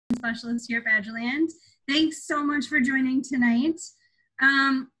Specialist here at Badgerland. Thanks so much for joining tonight.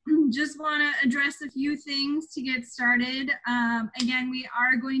 Just want to address a few things to get started. Again, we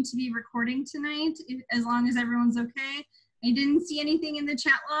are going to be recording tonight, as long as everyone's okay. I didn't see anything in the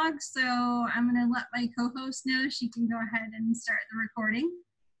chat log, so I'm going to let my co-host know. She can go ahead and start the recording.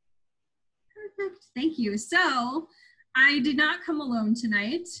 Perfect. Thank you. So I did not come alone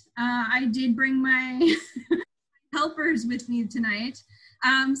tonight. I did bring my helpers with me tonight.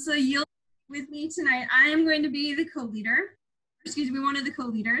 So you'll be with me tonight. I am going to be the co-leader, excuse me, one of the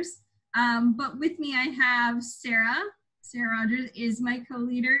co-leaders. But with me I have Sarah. Sarah Rogers is my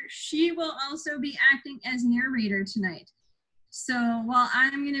co-leader. She will also be acting as narrator tonight. So while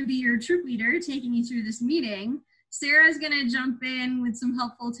I'm going to be your troop leader taking you through this meeting, Sarah is going to jump in with some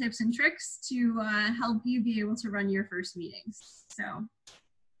helpful tips and tricks to help you be able to run your first meetings. So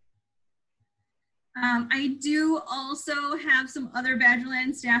I do also have some other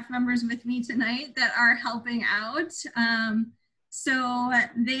Badgerland staff members with me tonight that are helping out. So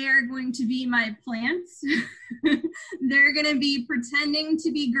they are going to be my plants. They're going to be pretending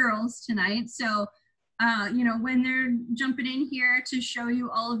to be girls tonight. So you know, when they're jumping in here to show you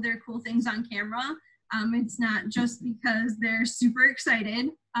all of their cool things on camera, it's not just because they're super excited.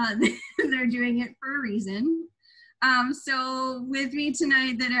 They're doing it for a reason. So with me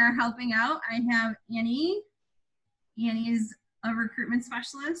tonight that are helping out, I have Annie. Annie is a recruitment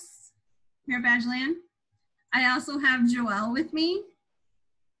specialist here at Badgerland. I also have Joelle with me.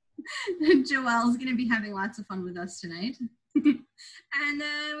 Joelle's going to be having lots of fun with us tonight. And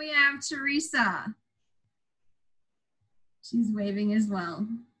then we have Teresa. She's waving as well.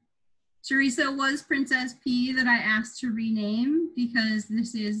 Teresa was Princess P that I asked to rename because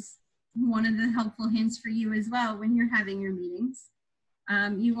this is one of the helpful hints for you as well when you're having your meetings.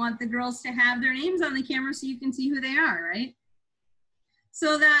 You want the girls to have their names on the camera so you can see who they are, right?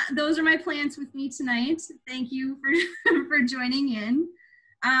 So those are my plans with me tonight. Thank you for joining in.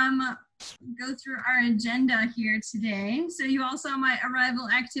 Go through our agenda here today. So you all saw my arrival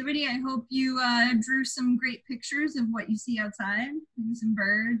activity. I hope you drew some great pictures of what you see outside. Maybe some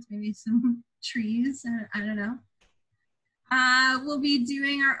birds, maybe some trees, I don't know. We'll be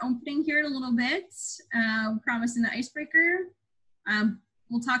doing our opening here in a little bit. Promising the icebreaker.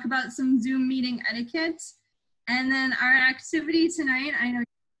 We'll talk about some Zoom meeting etiquette. And then our activity tonight, I know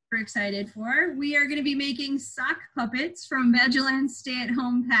you're excited for. We are going to be making sock puppets from Badgerland's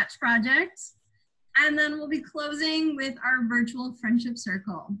stay-at-home patch project. And then we'll be closing with our virtual friendship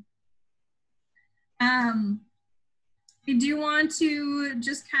circle. I do want to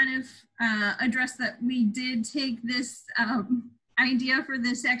just kind of address that we did take this idea for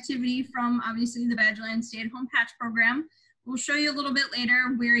this activity from obviously the Badgerland stay-at-home patch program. We'll show you a little bit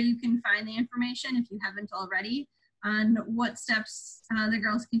later where you can find the information if you haven't already on what steps the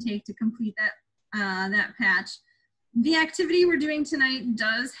girls can take to complete that patch. The activity we're doing tonight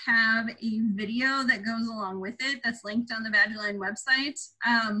does have a video that goes along with it that's linked on the Badgerland website.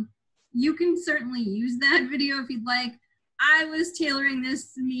 You can certainly use that video if you'd like. I was tailoring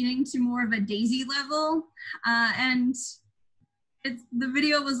this meeting to more of a Daisy level, and the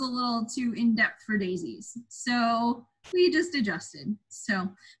video was a little too in-depth for daisies. So we just adjusted. So,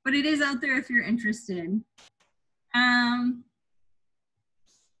 but it is out there if you're interested. And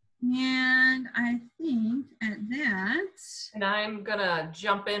I think at that. And I'm gonna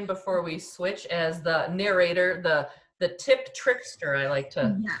jump in before we switch as the narrator, the tip trickster, I like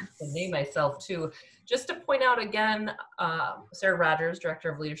to name myself too. Just to point out again, Sarah Rogers, Director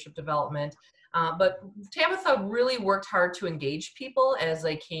of Leadership Development, but Tabitha really worked hard to engage people as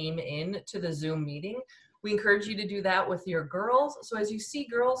they came in to the Zoom meeting. We encourage you to do that with your girls. So as you see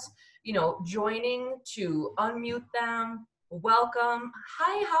girls, you know, joining, to unmute them, welcome,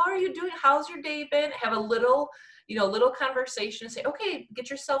 hi, how are you doing? How's your day been? Have a little, you know, little conversation. Say, okay,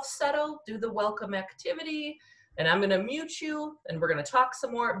 get yourself settled, do the welcome activity, and I'm gonna mute you, and we're gonna talk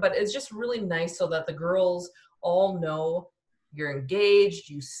some more. But it's just really nice so that the girls all know you're engaged,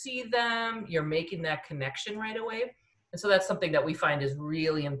 you see them, you're making that connection right away. And so that's something that we find is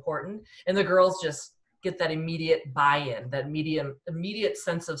really important. And the girls just get that immediate buy-in, that immediate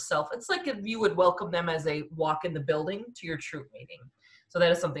sense of self. It's like if you would welcome them as they walk in the building to your troop meeting. So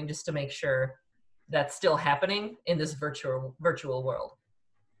that is something just to make sure that's still happening in this virtual world.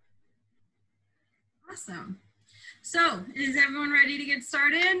 Awesome. So is everyone ready to get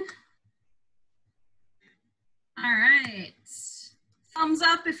started? All right. Thumbs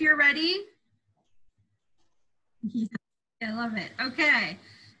up if you're ready. Yeah, I love it. Okay.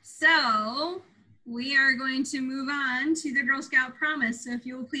 So we are going to move on to the Girl Scout Promise. So if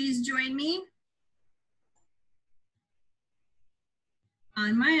you will please join me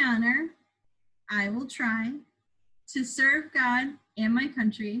on my honor, I will try to serve God and my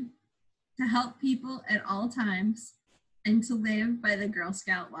country, to help people at all times, and to live by the Girl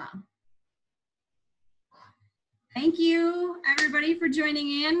Scout law. Thank you, everybody, for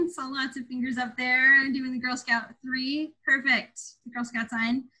joining in. Saw lots of fingers up there doing the Girl Scout 3. Perfect, the Girl Scout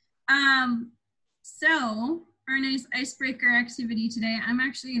sign. So our nice icebreaker activity today, I'm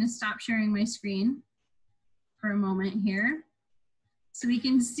actually going to stop sharing my screen for a moment here so we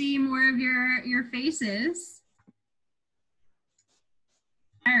can see more of your faces.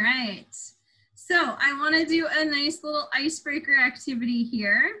 All right. So I want to do a nice little icebreaker activity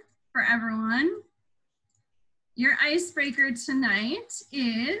here for everyone. Your icebreaker tonight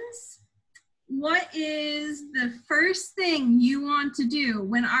is, what is the first thing you want to do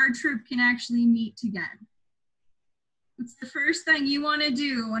when our troop can actually meet again? What's the first thing you want to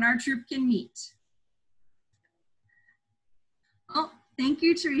do when our troop can meet? Oh, thank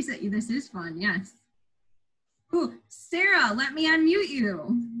you, Teresa. This is fun, yes. Ooh, Sarah, let me unmute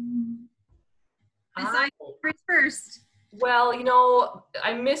you. I saw you first. Well, you know,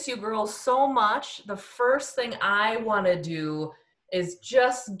 I miss you girls so much. The first thing I want to do is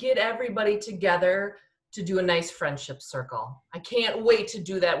just get everybody together to do a nice friendship circle. I can't wait to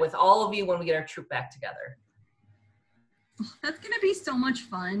do that with all of you when we get our troop back together. That's going to be so much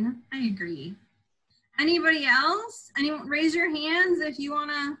fun. I agree. Anybody else? Anyone, raise your hands if you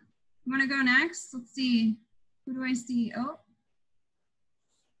want to go next. Let's see. Who do I see? Oh,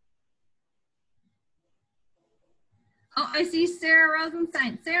 I see Sarah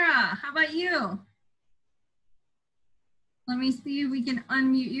Rosenstein. Sarah, how about you? Let me see if we can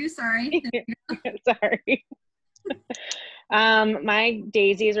unmute you. Sorry. Sorry. My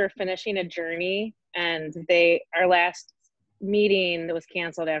daisies are finishing a journey, and our last meeting that was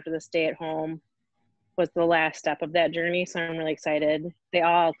canceled after the stay at home was the last step of that journey. So I'm really excited. They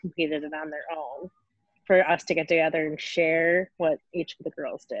all completed it on their own for us to get together and share what each of the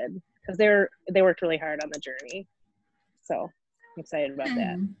girls did, because they worked really hard on the journey. So I'm excited about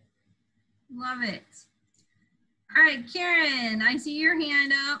that. Love it. All right, Karen, I see your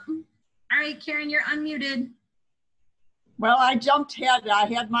hand up. All right, Karen, you're unmuted. Well, I jumped ahead. I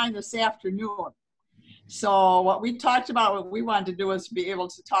had mine this afternoon. So what we talked about, what we wanted to do was be able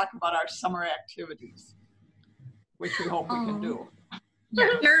to talk about our summer activities, which we hope we can do. Yeah,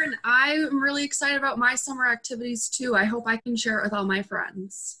 Karen, I'm really excited about my summer activities too. I hope I can share it with all my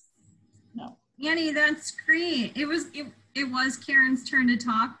friends. No. Annie, that's great. It was Karen's turn to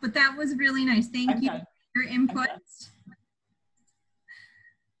talk, but that was really nice. Thank you for your input.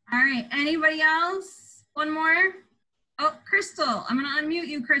 All right, anybody else? One more? Oh, Crystal, I'm gonna unmute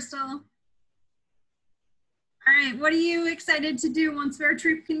you, Crystal. All right, what are you excited to do once our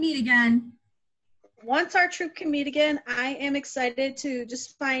troop can meet again? Once our troop can meet again, I am excited to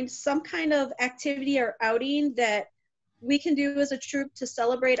just find some kind of activity or outing that we can do as a troop to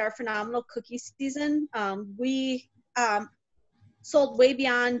celebrate our phenomenal cookie season. We sold way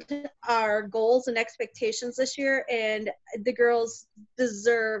beyond our goals and expectations this year, and the girls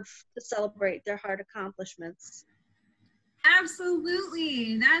deserve to celebrate their hard accomplishments.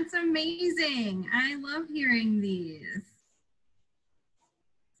 Absolutely, that's amazing. I love hearing these.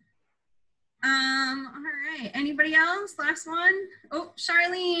 All right, anybody else? Last one. Oh,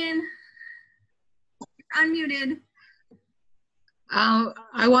 Charlene, you're unmuted.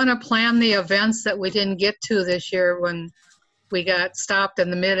 I want to plan the events that we didn't get to this year when we got stopped in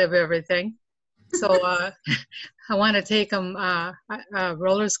the mid of everything. So I want to take them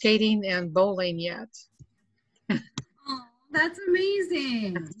roller skating and bowling yet. Oh, that's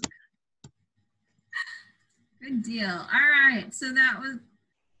amazing. Good deal. All right, so that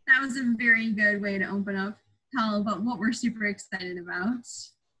was a very good way to open up, tell about what we're super excited about.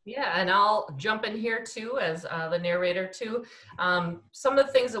 Yeah, and I'll jump in here too as the narrator too. Some of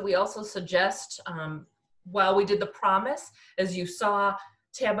the things that we also suggest while we did the promise, as you saw,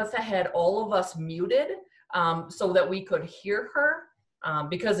 Tabitha had all of us muted so that we could hear her.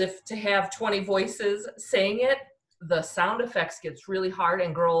 Because if to have 20 voices saying it, the sound effects gets really hard,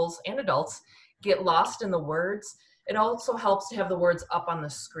 and girls and adults get lost in the words. It also helps to have the words up on the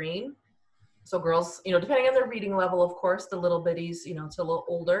screen. So girls, you know, depending on their reading level, of course, the little bitties, you know, it's a little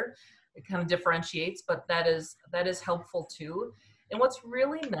older, it kind of differentiates, but that is helpful too. And what's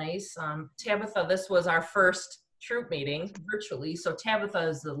really nice, Tabitha, this was our first troop meeting virtually. So Tabitha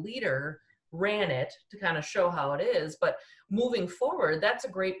as the leader ran it to kind of show how it is, but moving forward, that's a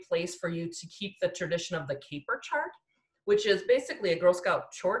great place for you to keep the tradition of the caper chart, which is basically a Girl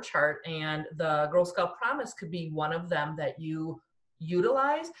Scout chore chart, and the Girl Scout promise could be one of them that you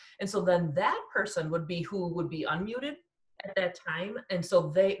utilize. And so then that person would be who would be unmuted at that time. And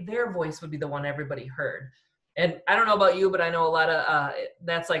so their voice would be the one everybody heard. And I don't know about you, but I know a lot of,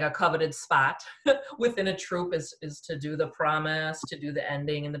 that's like a coveted spot within a troop is to do the promise, to do the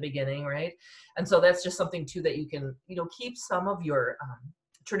ending and the beginning, right? And so that's just something too that you can, keep some of your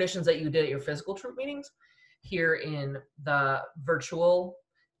traditions that you did at your physical troop meetings here in the virtual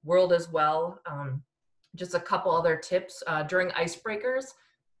world as well. Just a couple other tips during icebreakers.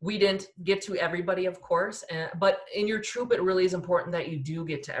 We didn't get to everybody, of course, but in your troop, it really is important that you do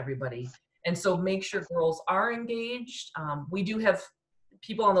get to everybody. And so make sure girls are engaged. We do have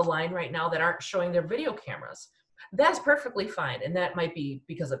people on the line right now that aren't showing their video cameras. That's perfectly fine. And that might be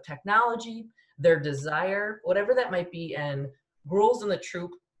because of technology, their desire, whatever that might be. And girls in the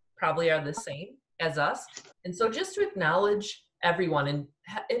troop probably are the same as us. And so just to acknowledge everyone, and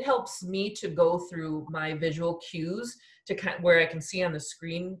it helps me to go through my visual cues to where I can see on the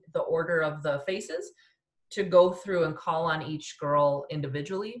screen the order of the faces, to go through and call on each girl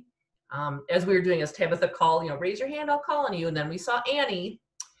individually. As we were doing, as Tabitha called, raise your hand, I'll call on you. And then we saw Annie,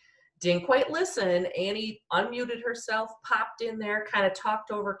 didn't quite listen. Annie unmuted herself, popped in there, kind of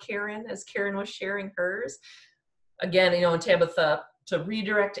talked over Karen as Karen was sharing hers. Again, and Tabitha to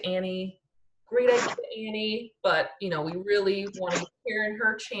redirect Annie, great idea, Annie, but we really want to give Karen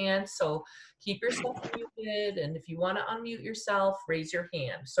her chance. So keep yourself muted. And if you want to unmute yourself, raise your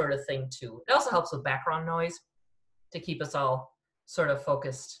hand, sort of thing too. It also helps with background noise to keep us all sort of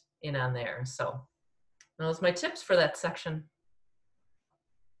focused in on there. So those are my tips for that section.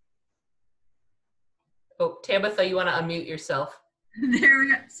 Oh, Tabitha, you want to unmute yourself? There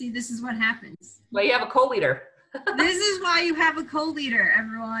we go. See, this is what happens. Well, you have a co-leader. This is why you have a co-leader,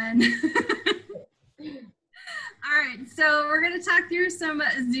 everyone. All right, so we're going to talk through some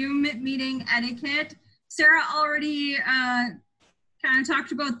Zoom meeting etiquette. Sarah already kind of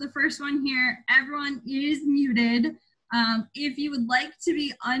talked about the first one here. Everyone is muted. If you would like to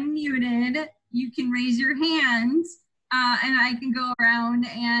be unmuted, you can raise your hand and I can go around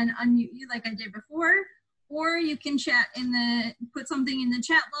and unmute you like I did before. Or you can chat put something in the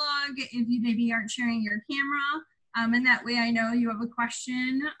chat log if you maybe aren't sharing your camera. And that way I know you have a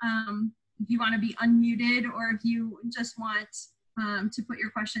question. If you want to be unmuted, or if you just want to put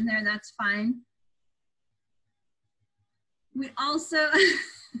your question there, that's fine. We also,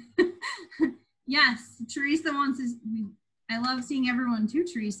 yes, Teresa wants to, I love seeing everyone too,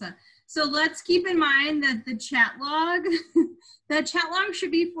 Teresa. So let's keep in mind that the chat log, that chat log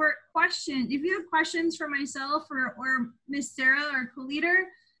should be for questions. If you have questions for myself or Miss Sarah or co-leader,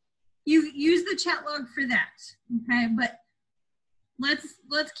 you use the chat log for that, okay? But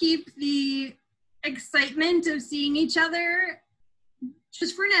let's keep the excitement of seeing each other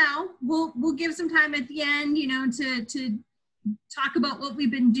just for now. We'll give some time at the end, to talk about what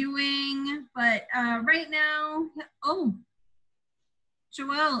we've been doing. But right now, oh,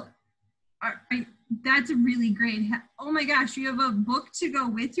 Joelle, that's a really great hat. Oh my gosh, you have a book to go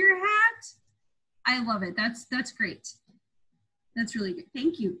with your hat? I love it. That's great. That's really good.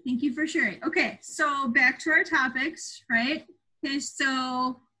 Thank you. Thank you for sharing. Okay, so back to our topics, right? Okay,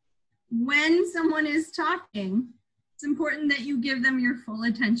 so when someone is talking, it's important that you give them your full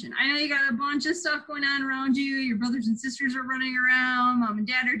attention. I know you got a bunch of stuff going on around you. Your brothers and sisters are running around. Mom and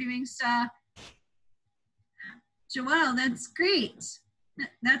dad are doing stuff. Joelle, that's great.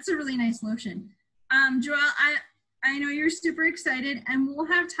 That's a really nice lotion. Joelle, I know you're super excited, and we'll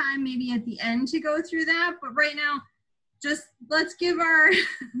have time maybe at the end to go through that. But right now, just let's give our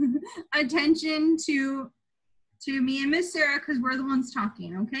attention to me and Miss Sarah, because we're the ones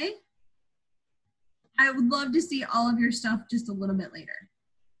talking, okay? I would love to see all of your stuff just a little bit later,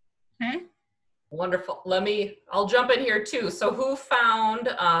 okay? Wonderful. I'll jump in here too. So who found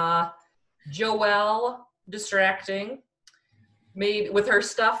Joelle distracting? Maybe with her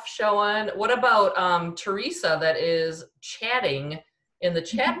stuff showing. What about Teresa that is chatting in the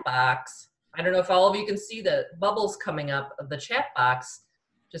chat box? I don't know if all of you can see the bubbles coming up of the chat box.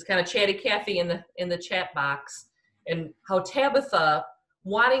 Just kind of chatty Cathy in the chat box, and how Tabitha,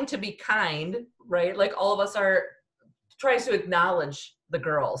 wanting to be kind, right? Like all of us are, tries to acknowledge the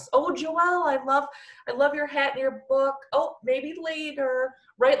girls. Oh, Joelle, I love your hat and your book. Oh, maybe later,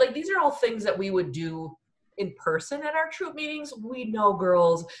 right? Like these are all things that we would do in person at our troop meetings. We know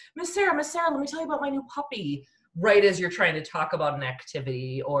girls, Miss Sarah, let me tell you about my new puppy, right as you're trying to talk about an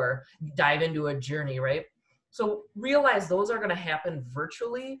activity or dive into a journey, right? So realize those are going to happen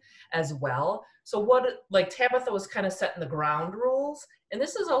virtually as well. So like Tabitha was kind of setting the ground rules. And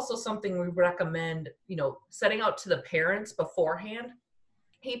this is also something we recommend, setting out to the parents beforehand.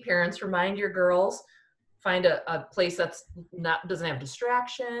 Hey, parents, remind your girls find a place that's doesn't have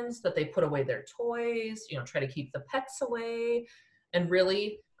distractions, that they put away their toys, you know, try to keep the pets away, and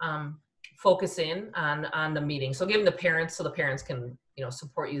really focus in on the meeting. So giving the parents, so the parents can, you know,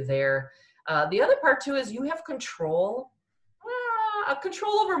 support you there. The other part too is you have control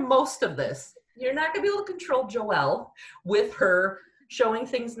over most of this. You're not gonna be able to control Joelle with her showing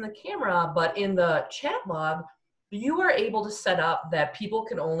things in the camera, but in the chat log, you are able to set up that people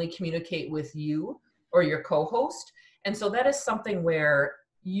can only communicate with you or your co-host. And so that is something where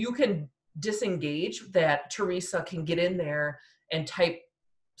you can disengage, that Teresa can get in there and type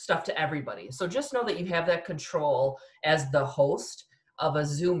stuff to everybody. So just know that you have that control as the host of a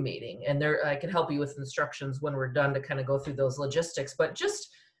Zoom meeting. And there, I can help you with instructions when we're done to kind of go through those logistics, but just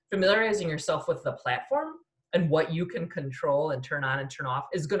familiarizing yourself with the platform and what you can control and turn on and turn off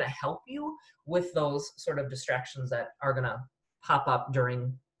is going to help you with those sort of distractions that are going to pop up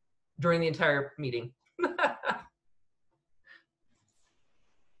during the entire meeting.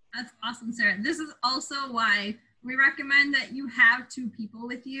 That's awesome, Sarah. This is also why we recommend that you have 2 people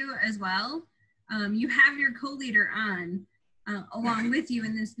with you as well. You have your co-leader on along with you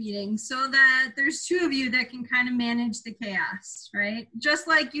in this meeting, so that there's 2 of you that can kind of manage the chaos, right? Just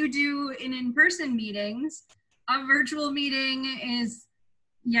like you do in-person meetings. A virtual meeting is,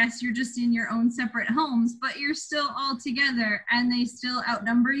 yes, you're just in your own separate homes, but you're still all together and they still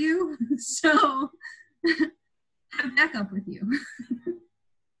outnumber you. So have backup with you,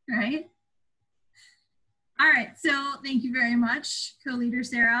 right? All right, so thank you very much, co-leader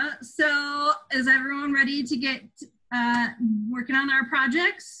Sarah. So is everyone ready to get working on our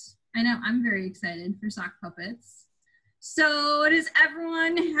projects? I know I'm very excited for sock puppets. So does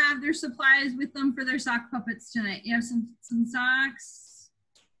everyone have their supplies with them for their sock puppets tonight? You have some socks,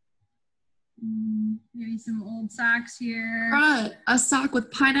 maybe some old socks here. I brought a sock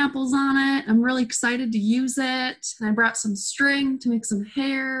with pineapples on it. I'm really excited to use it. And I brought some string to make some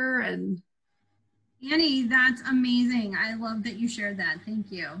hair. And Annie, that's amazing. I love that you shared that.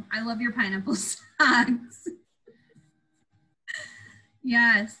 Thank you. I love your pineapple socks.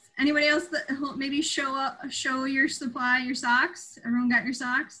 Yes. Anybody else that maybe show your supply, your socks? Everyone got your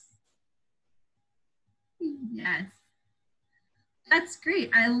socks? Yes. That's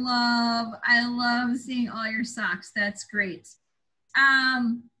great. I love seeing all your socks. That's great.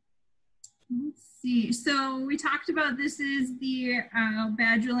 Let's see. So we talked about, this is the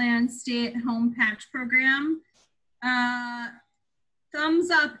Badgerland stay-at-home patch program. Thumbs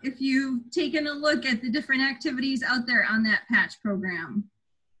up if you've taken a look at the different activities out there on that patch program.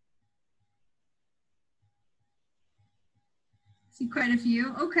 See quite a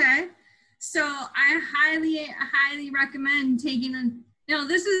few. Okay. So I highly recommend taking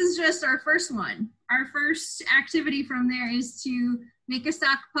this is just our first one. Our first activity from there is to make a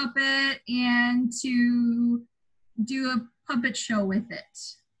sock puppet and to do a puppet show with it.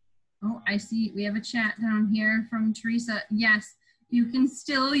 Oh, I see we have a chat down here from Teresa. Yes, you can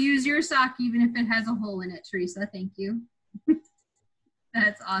still use your sock even if it has a hole in it, Teresa. Thank you.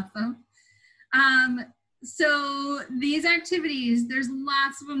 That's awesome. So these activities, there's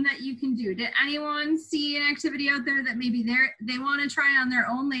lots of them that you can do. Did anyone see an activity out there that maybe they want to try on their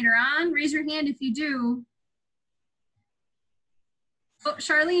own later on? Raise your hand if you do. Oh,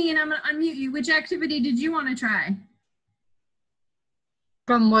 Charlene, I'm going to unmute you. Which activity did you want to try?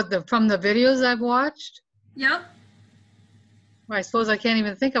 From the videos I've watched? Yep. Well, I suppose I can't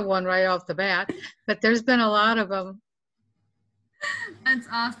even think of one right off the bat, but there's been a lot of them. That's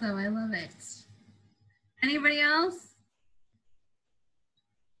awesome. I love it. Anybody else?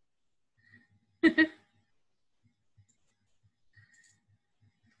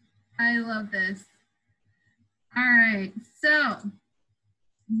 I love this. All right, so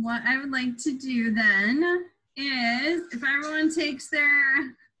what I would like to do then is, if everyone takes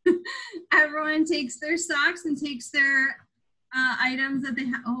their socks and takes their items that they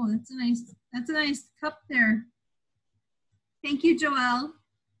have. Oh, that's a nice cup there. Thank you, Joelle.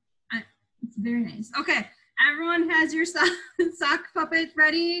 It's very nice. Okay, everyone has your sock puppet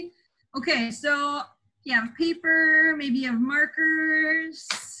ready? Okay, so you have paper, maybe you have markers,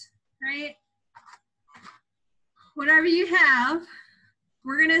 right? Whatever you have,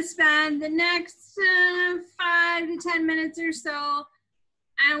 we're gonna spend the next 5 to 10 minutes or so,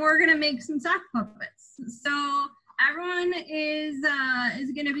 and we're gonna make some sock puppets. So everyone is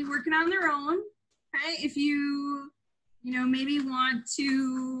gonna be working on their own, okay? If you maybe want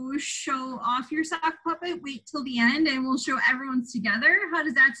to show off your sock puppet, wait till the end and we'll show everyone's together. How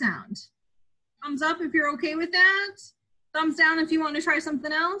does that sound? Thumbs up if you're okay with that. Thumbs down if you want to try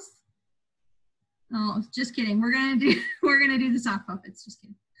something else. Oh, just kidding. We're gonna do the sock puppets. Just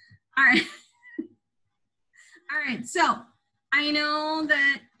kidding. All right. All right, so I know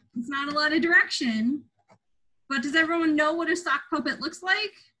that it's not a lot of direction, but does everyone know what a sock puppet looks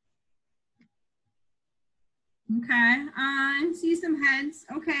like? Okay, I see some heads.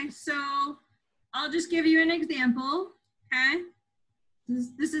 Okay, so I'll just give you an example, okay?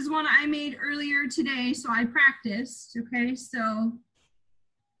 This is one I made earlier today, so I practiced, okay? So,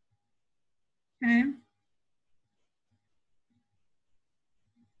 okay.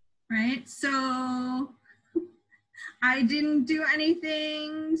 Right, so I didn't do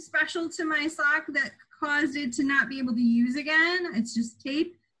anything special to my sock that caused it to not be able to use again. It's just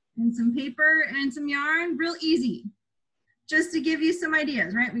tape and some paper and some yarn, real easy. Just to give you some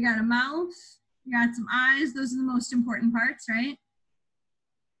ideas, right? We got a mouth, we got some eyes. Those are the most important parts, right?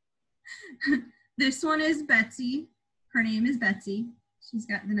 This one is Betsy. Her name is Betsy. She's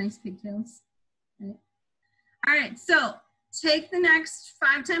got the nice pigtails. Right. All right, so take the next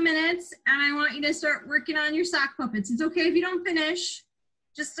 5-10 minutes and I want you to start working on your sock puppets. It's okay if you don't finish.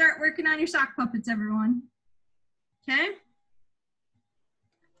 Just start working on your sock puppets, everyone. Okay?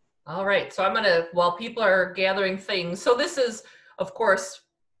 All right, so I'm gonna, while people are gathering things, so this is, of course,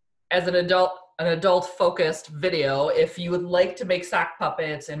 as an adult focused video. If you would like to make sock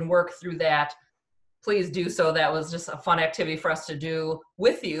puppets and work through that, please do so. That was just a fun activity for us to do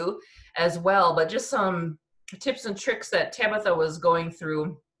with you as well, but just some tips and tricks that Tabitha was going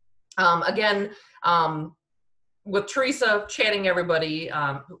through. Again, with Teresa chatting everybody,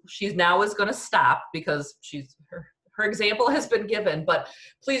 she's now is gonna stop because her example has been given, but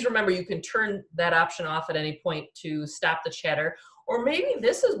please remember you can turn that option off at any point to stop the chatter. Or maybe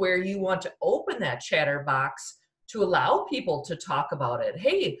this is where you want to open that chatter box to allow people to talk about it.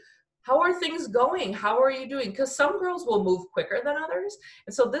 Hey, how are things going? How are you doing? Because some girls will move quicker than others.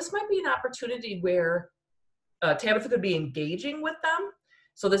 And so this might be an opportunity where Tabitha could be engaging with them.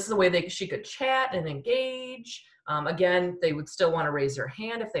 So this is a way she could chat and engage. Again, they would still want to raise their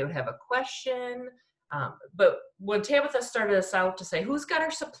hand if they would have a question. But when Tabitha started us out to say, who's got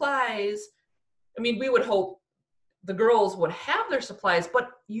our supplies? I mean, we would hope the girls would have their supplies, but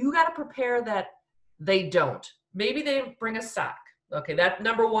you got to prepare that they don't. Maybe they didn't bring a sock. Okay, that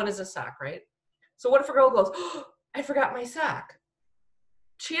number one is a sock, right? So what if a girl goes, oh, I forgot my sock?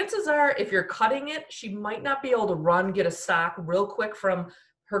 Chances are, if you're cutting it, she might not be able to run, get a sock real quick from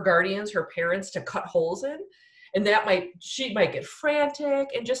her guardians, her parents, to cut holes in. And she might get frantic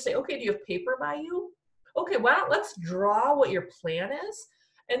and just say, okay, do you have paper by you? Okay, let's draw what your plan is.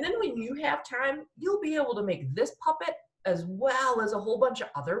 And then when you have time, you'll be able to make this puppet as well as a whole bunch of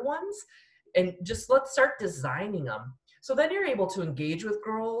other ones. And just let's start designing them. So then you're able to engage with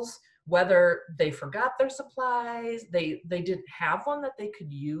girls, whether they forgot their supplies, they didn't have one that they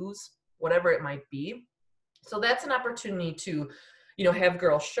could use, whatever it might be. So that's an opportunity to, have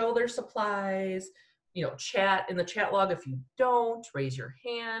girls show their supplies, chat in the chat log. If you don't, raise your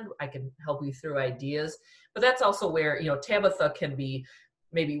hand. I can help you through ideas. But that's also where, Tabitha can be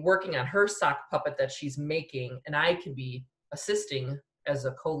maybe working on her sock puppet that she's making, and I can be assisting as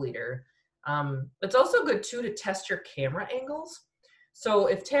a co-leader. It's also good too to test your camera angles. So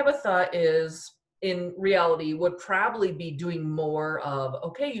if Tabitha is in reality would probably be doing more of,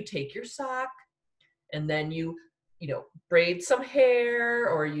 okay, you take your sock and then you braid some hair,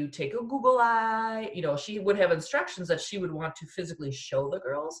 or you take a Google eye, she would have instructions that she would want to physically show the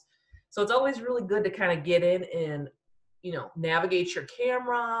girls. So it's always really good to kind of get in and, navigate your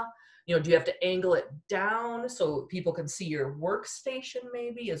camera. Do you have to angle it down so people can see your workstation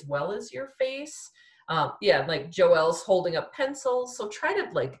maybe as well as your face? Yeah, like Joelle's holding up pencils. So try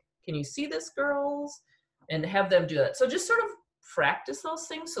to can you see this, girls? And have them do that. So just sort of practice those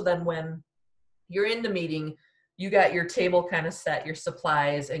things so then when you're in the meeting, you got your table kind of set, your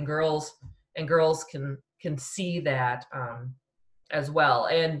supplies, and girls can see that as well.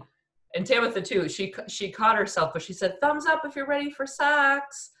 And Tabitha too, she caught herself, but she said, thumbs up if you're ready for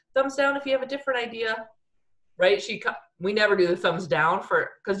socks, thumbs down if you have a different idea, right? We never do the thumbs down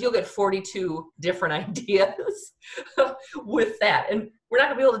because you'll get 42 different ideas with that. And we're not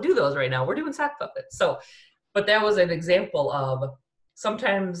gonna be able to do those right now. We're doing sock puppets. So, but that was an example of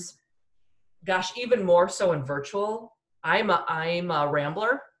sometimes, gosh, even more so in virtual. I'm a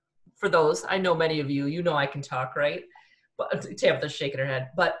rambler. For those, I know many of you know I can talk, right? But Tabitha's shaking her head.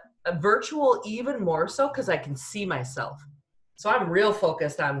 But virtual even more so because I can see myself. So I'm real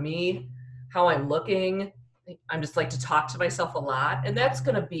focused on me, how I'm looking. I'm just like to talk to myself a lot. And that's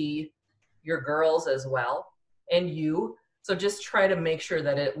going to be your girls as well, and you. So just try to make sure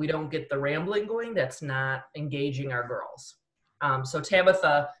that we don't get the rambling going. That's not engaging our girls. So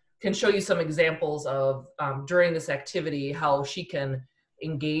Tabitha can show you some examples of during this activity how she can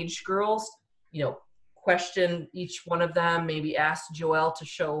engage girls, question each one of them, maybe ask Joelle to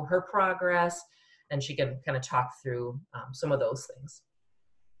show her progress, and she can kind of talk through some of those things.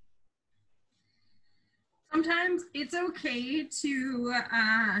 Sometimes it's okay to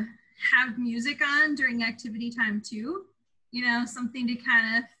have music on during activity time too. You know, something to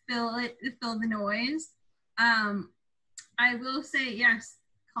kind of fill the noise. I will say, yes,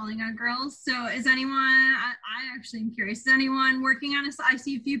 calling out girls. So is anyone, I actually am curious, is anyone working on I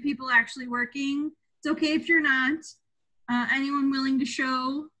see a few people actually working. It's okay if you're not. Anyone willing to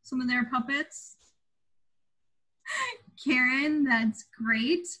show some of their puppets? Karen, that's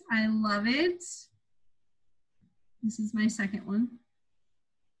great. I love it. This is my second one.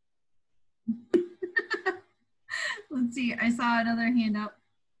 Let's see, I saw another hand up.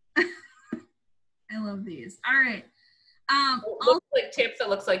 I love these. All right. Looks like tips that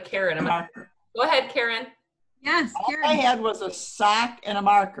looks like Karen. Go ahead, Karen. Yes, Karen. All I had was a sock and a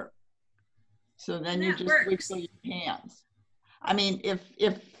marker. So then you That just works. wiggle your hands. I mean,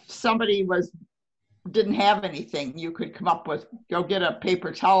 if somebody didn't have anything, you could come up with, go get a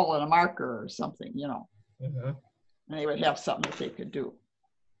paper towel and a marker or something, you know. Mm-hmm. And they would have something that they could do.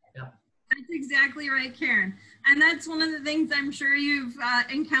 Yeah. That's exactly right, Karen. And that's one of the things I'm sure you've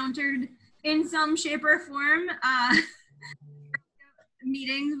encountered in some shape or form.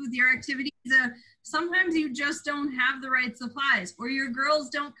 Meetings with your activities. Sometimes you just don't have the right supplies, or your girls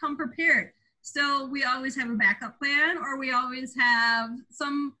don't come prepared. So we always have a backup plan, or we always have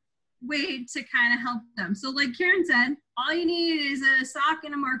some way to kind of help them. So like Karen said, all you need is a sock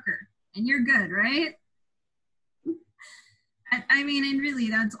and a marker and you're good, right? I mean, and really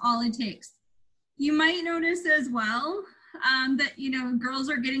that's all it takes. You might notice as well that, you know, girls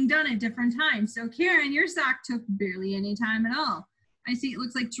are getting done at different times. So Karen, your sock took barely any time at all. I see it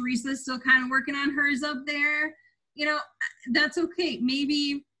looks like Teresa's still kind of working on hers up there. You know, that's okay.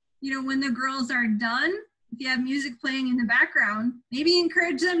 Maybe, you know, when the girls are done, if you have music playing in the background, maybe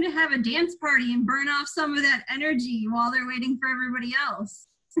encourage them to have a dance party and burn off some of that energy while they're waiting for everybody else.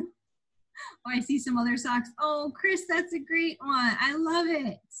 Oh, I see some other socks. Oh, Chris, that's a great one. I love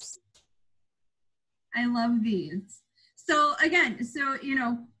it. I love these. So again, you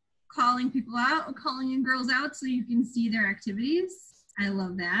know, calling people out, calling in girls out so you can see their activities. I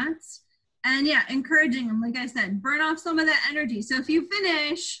love that. And yeah, encouraging them, like I said, burn off some of that energy. So if you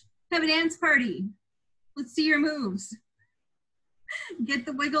finish, have a dance party. Let's see your moves. Get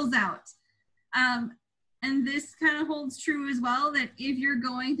the wiggles out. And this kind of holds true as well, that if you're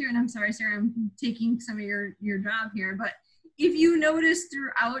going through, and I'm sorry, Sarah, I'm taking some of your job here, but if you notice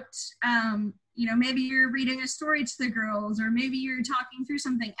throughout, you know, maybe you're reading a story to the girls, or maybe you're talking through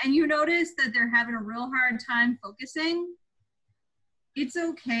something and you notice that they're having a real hard time focusing, it's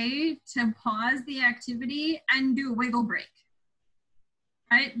okay to pause the activity and do a wiggle break,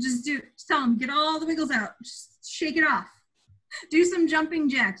 right? Just tell them, get all the wiggles out, just shake it off. Do some jumping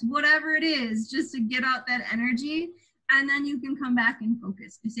jacks, whatever it is, just to get out that energy, and then you can come back and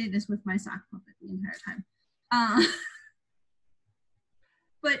focus. I say this with my sock puppet the entire time.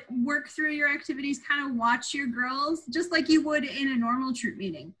 But work through your activities, kind of watch your girls, just like you would in a normal troop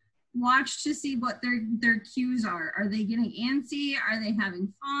meeting. Watch to see what their cues are. Are they getting antsy? Are they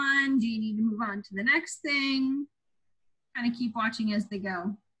having fun? Do you need to move on to the next thing? Kind of keep watching as they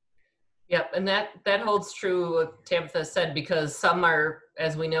go. Yep, and that holds true what Tabitha said, because some are,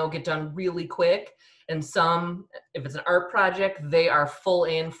 as we know, get done really quick, and some, if it's an art project, they are full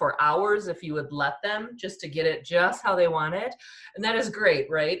in for hours if you would let them, just to get it just how they want it, and that is great,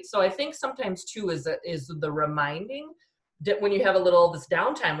 right? So I think sometimes too is the reminding that when you have a little this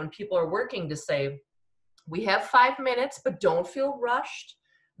downtime when people are working, to say, we have 5 minutes, but don't feel rushed.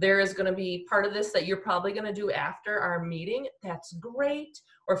 There is going to be part of this that you're probably going to do after our meeting. That's great.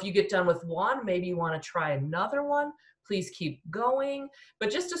 Or if you get done with one, maybe you want to try another one. Please keep going. But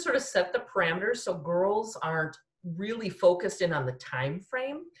just to sort of set the parameters so girls aren't really focused in on the time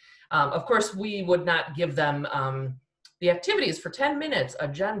frame. Of course, we would not give them the activities for 10 minutes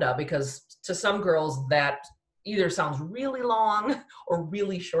agenda, because to some girls that either sounds really long or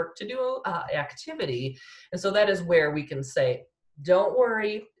really short to do activity. And so that is where we can say, don't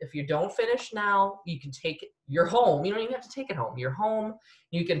worry, if you don't finish now, you can take it, you're home. You don't even have to take it home. You're home,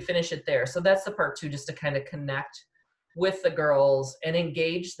 you can finish it there. So that's the part too, just to kind of connect with the girls and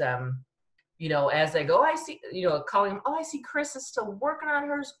engage them, you know, as they go. I see, you know, calling them, oh, I see Chris is still working on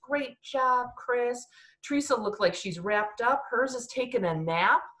hers. Great job, Chris. Teresa looked like she's wrapped up. Hers is taking a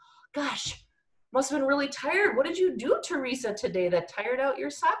nap. Gosh, must have been really tired. What did you do, Teresa, today that tired out your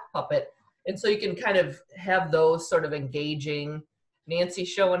sock puppet? And so you can kind of have those sort of engaging, Nancy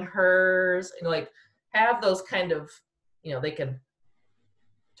showing hers, and like have those kind of, you know, they can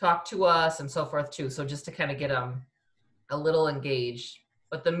talk to us and so forth too. So just to kind of get them a little engaged.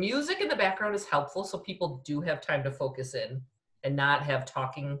 But the music in the background is helpful so people do have time to focus in and not have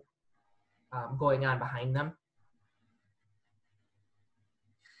talking going on behind them.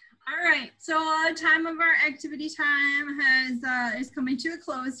 All right, so time of our activity time is coming to a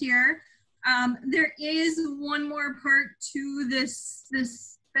close here. There is one more part to this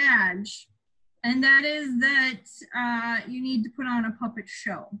badge, and that is that you need to put on a puppet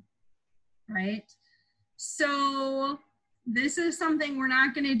show, right? So this is something we're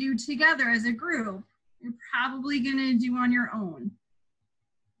not going to do together as a group. You're probably going to do on your own.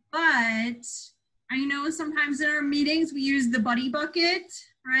 But I know sometimes in our meetings we use the buddy bucket,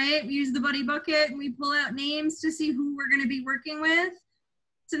 right? We use the buddy bucket and we pull out names to see who we're going to be working with.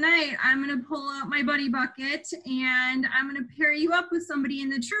 Tonight, I'm going to pull out my buddy bucket and I'm going to pair you up with somebody in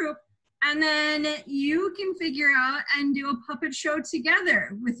the troop, and then you can figure out and do a puppet show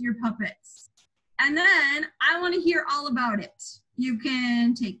together with your puppets. And then I want to hear all about it. You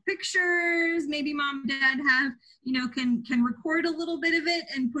can take pictures, maybe mom and dad have, can record a little bit of it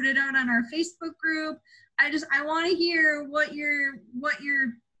and put it out on our Facebook group. I want to hear what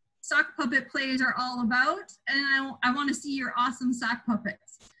your sock puppet plays are all about, and I want to see your awesome sock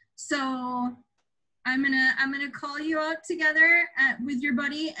puppets. So I'm gonna call you out together with your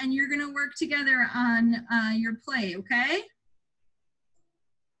buddy, and you're gonna work together on your play, okay?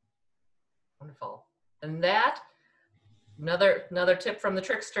 Wonderful. And that, another tip from the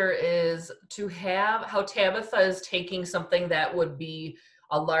trickster is to have how Tabitha is taking something that would be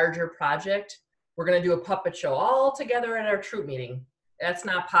a larger project. We're going to do a puppet show all together at our troop meeting. That's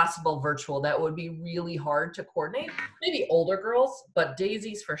not possible virtual. That would be really hard to coordinate. Maybe older girls, but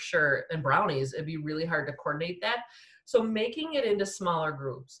daisies for sure, and brownies, it'd be really hard to coordinate that. So making it into smaller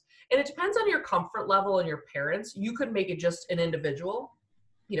groups. And it depends on your comfort level and your parents. You could make it just an individual,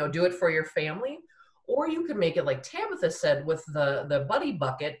 do it for your family. Or you could make it like Tabitha said with the buddy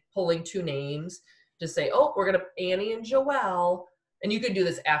bucket, pulling 2 names to say, oh, we're going to Annie and Joelle. And you can do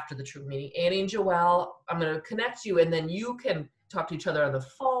this after the troop meeting. Annie and Joelle, I'm going to connect you, and then you can talk to each other on the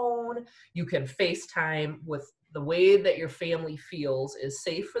phone. You can FaceTime with the way that your family feels is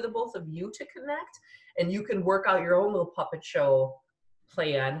safe for the both of you to connect. And you can work out your own little puppet show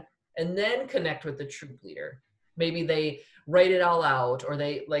plan and then connect with the troop leader. Maybe they write it all out, or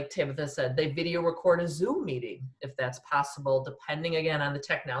they, like Tabitha said, they video record a Zoom meeting if that's possible, depending again on the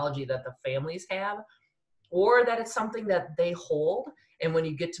technology that the families have, or that it's something that they hold. And when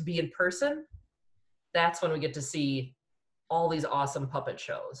you get to be in person, that's when we get to see all these awesome puppet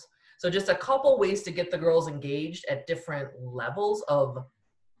shows. So just a couple ways to get the girls engaged at different levels of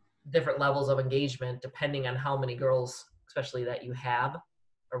engagement, depending on how many girls, especially that you have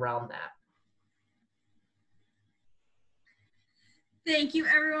around that. Thank you,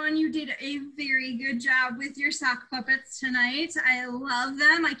 everyone. You did a very good job with your sock puppets tonight. I love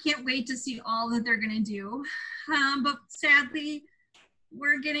them. I can't wait to see all that they're going to do. But sadly,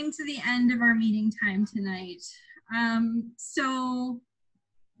 we're getting to the end of our meeting time tonight. So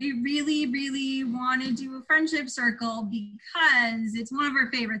we really, really want to do a friendship circle because it's one of our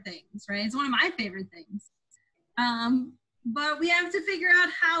favorite things, right? It's one of my favorite things. But we have to figure out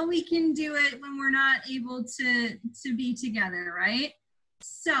how we can do it when we're not able to be together, right?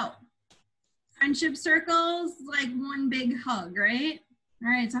 So friendship circles, like one big hug, right?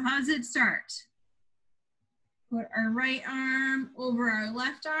 All right, so how does it start? Put our right arm over our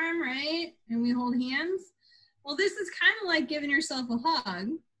left arm, right? And we hold hands. Well, this is kind of like giving yourself a hug.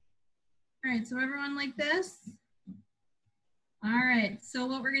 All right, so everyone like this? All right, so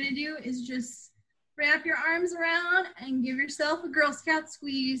what we're gonna do is just wrap your arms around and give yourself a Girl Scout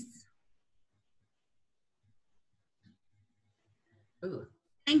squeeze. Ooh.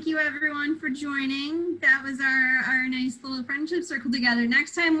 Thank you everyone for joining. That was our nice little friendship circle together.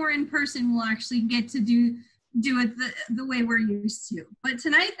 Next time we're in person, we'll actually get to do it the way we're used to. But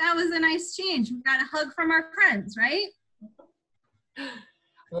tonight, that was a nice change. We got a hug from our friends, right?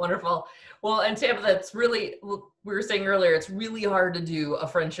 Wonderful. Well, and Tabitha, it's really, we were saying earlier, it's really hard to do a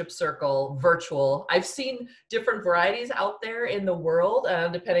friendship circle virtual. I've seen different varieties out there in the world,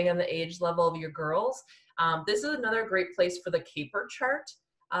 depending on the age level of your girls. This is another great place for the caper chart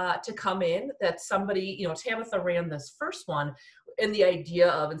to come in, that somebody, Tabitha ran this first one in the idea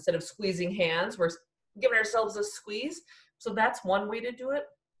of, instead of squeezing hands, we're giving ourselves a squeeze. So that's one way to do it.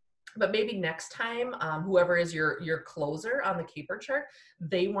 But maybe next time, whoever is your closer on the caper chart,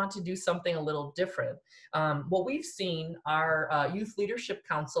 they want to do something a little different. What we've seen, our Youth Leadership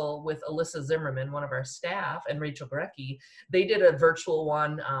Council with Alyssa Zimmerman, one of our staff, and Rachel Grecki, they did a virtual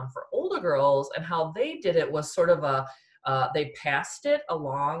one for older girls, and how they did it was sort of a they passed it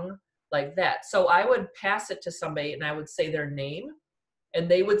along like that. So I would pass it to somebody and I would say their name and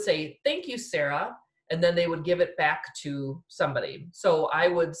they would say, "Thank you, Sarah." And then they would give it back to somebody. So I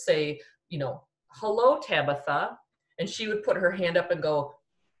would say, you know, "Hello, Tabitha." And she would put her hand up and go,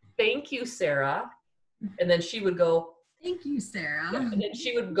 "Thank you, Sarah." And then she would go, "Thank you, Sarah." Yeah. And then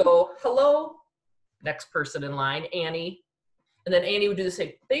she would go, "Hello, next person in line, Annie." And then Annie would do the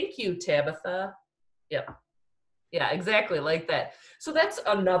same, "Thank you, Tabitha." Yep. Yeah, exactly like that. So that's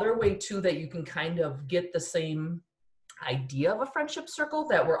another way too that you can kind of get the same idea of a friendship circle,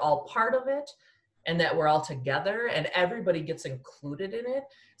 that we're all part of it and that we're all together and everybody gets included in it.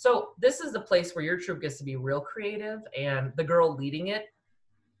 So this is the place where your troop gets to be real creative, and the girl leading it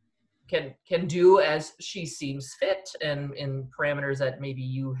can do as she seems fit and in parameters that maybe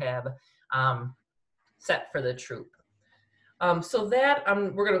you have set for the troop. So that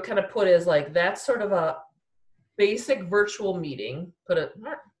we're going to kind of put as like, that's sort of a basic virtual meeting, put at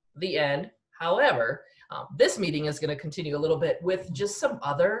the end. However, this meeting is going to continue a little bit with just some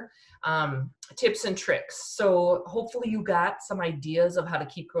other tips and tricks. So hopefully you got some ideas of how to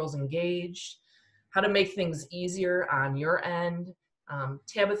keep girls engaged, how to make things easier on your end.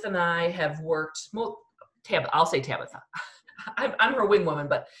 Tabitha and I have worked, I'll say Tabitha. I'm her wing woman,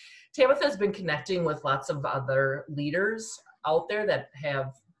 but Tabitha has been connecting with lots of other leaders out there that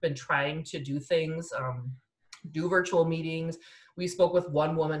have been trying to do things, do virtual meetings. We spoke with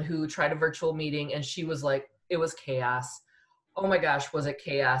one woman who tried a virtual meeting and she was like, it was chaos. Oh my gosh, was it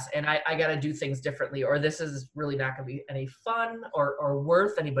chaos? And I got to do things differently, or this is really not going to be any fun or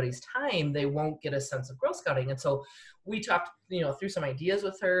worth anybody's time. They won't get a sense of Girl Scouting. And so we talked, through some ideas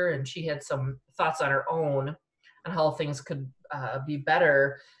with her, and she had some thoughts on her own on how things could be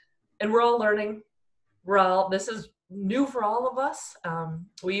better. And we're all learning. This is new for all of us.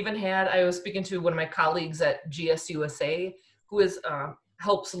 We even had, I was speaking to one of my colleagues at GSUSA who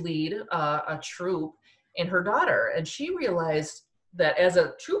helps lead a troop, and her daughter. And she realized that as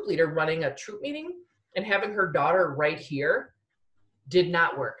a troop leader running a troop meeting and having her daughter right here did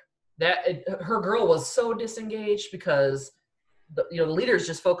not work. Her girl was so disengaged because the leader's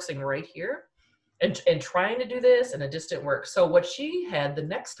just focusing right here and trying to do this, and it just didn't work. So what she had the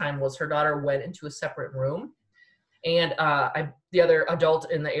next time was her daughter went into a separate room, and the other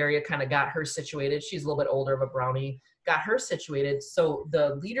adult in the area kind of got her situated. She's a little bit older of a brownie, got her situated so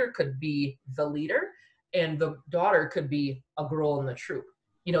the leader could be the leader and the daughter could be a girl in the troop.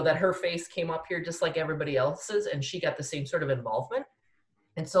 That her face came up here just like everybody else's, and she got the same sort of involvement.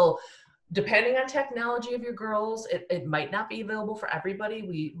 And so depending on technology of your girls, it might not be available for everybody.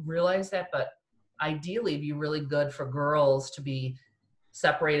 We realize that, but ideally it'd be really good for girls to be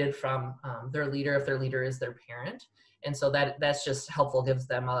separated from their leader if their leader is their parent. And so that's just helpful, gives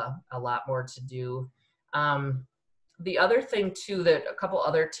them a lot more to do. The other thing too, that a couple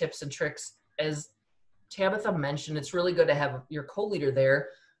other tips and tricks, as Tabitha mentioned, it's really good to have your co-leader there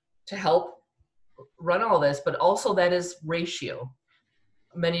to help run all this, but also that is ratio.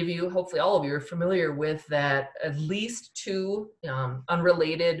 Many of you, hopefully all of you, are familiar with that at least 2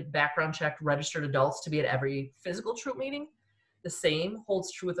 unrelated background checked registered adults to be at every physical troop meeting. The same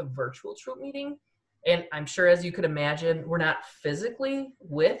holds true with a virtual troop meeting. And I'm sure, as you could imagine, we're not physically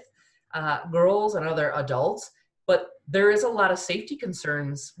with girls and other adults, but there is a lot of safety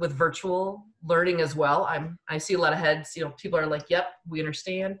concerns with virtual learning as well. I see a lot of heads, people are like, yep, we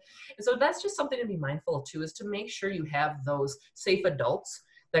understand. And so that's just something to be mindful of too, is to make sure you have those safe adults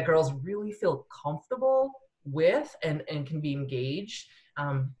that girls really feel comfortable with and can be engaged.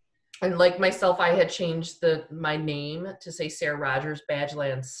 And like myself, I had changed my name to say Sarah Rogers,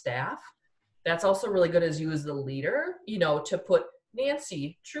 Badgerland staff. That's also really good as you as the leader, to put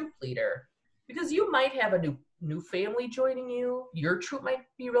Nancy, troop leader, because you might have a new family joining you. Your troop might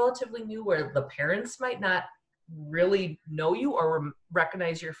be relatively new, where the parents might not really know you or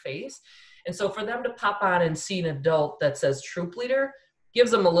recognize your face. And so for them to pop on and see an adult that says troop leader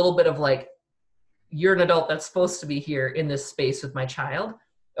gives them a little bit of like, you're an adult that's supposed to be here in this space with my child.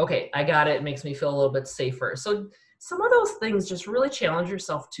 Okay, I got it. It makes me feel a little bit safer. So some of those things, just really challenge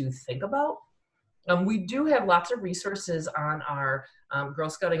yourself to think about. We do have lots of resources on our Girl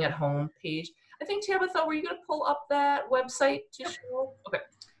Scouting at Home page. I think, Tabitha, were you going to pull up that website to show? Okay.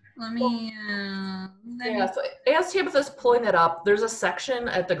 So as Tabitha's pulling it up, there's a section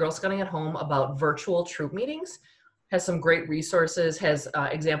at the Girl Scouting at Home about virtual troop meetings. Has some great resources, has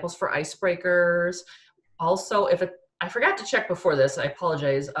examples for icebreakers. Also, I forgot to check before this, I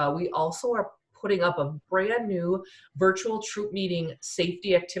apologize. We also are putting up a brand new virtual troop meeting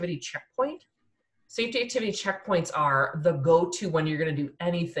safety activity checkpoint. Safety activity checkpoints are the go-to when you're going to do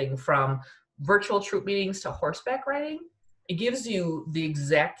anything from virtual troop meetings to horseback riding, it gives you the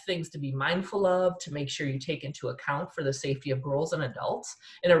exact things to be mindful of, to make sure you take into account for the safety of girls and adults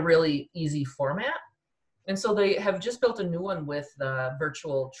in a really easy format. And so they have just built a new one with the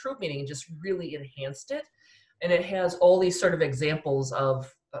virtual troop meeting and just really enhanced it. And it has all these sort of examples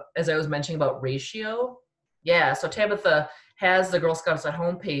of, as I was mentioning about ratio. Yeah, so Tabitha has the Girl Scouts at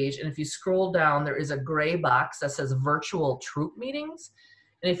Home page, and if you scroll down, there is a gray box that says virtual troop meetings.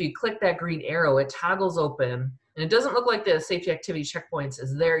 And if you click that green arrow, it toggles open. And it doesn't look like the safety activity checkpoints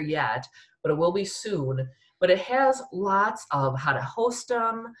is there yet, but it will be soon. But it has lots of how to host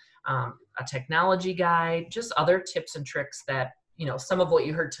them, a technology guide, just other tips and tricks that, you know, some of what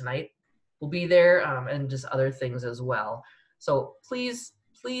you heard tonight will be there, and just other things as well. So please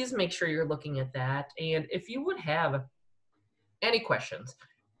make sure you're looking at that. And if you would have any questions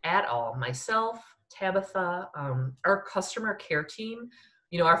at all, myself, Tabitha, our customer care team,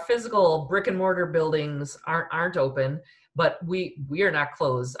 you know, our physical brick and mortar buildings aren't open, but we are not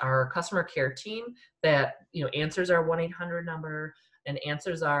closed. Our customer care team that, you know, answers our 1-800 number and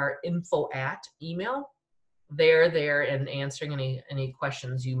answers our info at email, they're there and answering any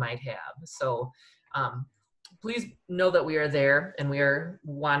questions you might have. So please know that we are there and we are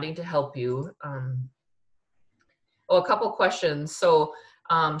wanting to help you. A couple questions. So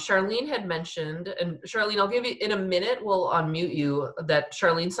Charlene had mentioned, and Charlene, I'll give you in a minute, we'll unmute you, that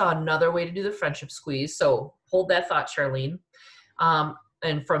Charlene saw another way to do the friendship squeeze. So hold that thought, Charlene.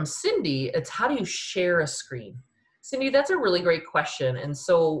 And from Cindy, it's how do you share a screen? Cindy, that's a really great question. And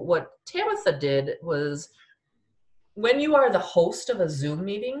so what Tabitha did was, when you are the host of a Zoom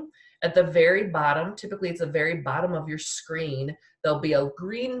meeting, at the very bottom, typically it's the very bottom of your screen, there'll be a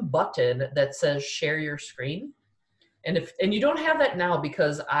green button that says share your screen. And you don't have that now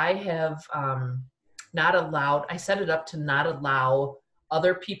because I have I set it up to not allow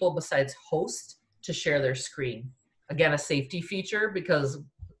other people besides hosts to share their screen. Again, a safety feature, because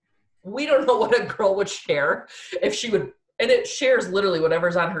we don't know what a girl would share if she would, and it shares literally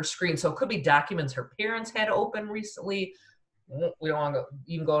whatever's on her screen. So it could be documents her parents had open recently. We don't want to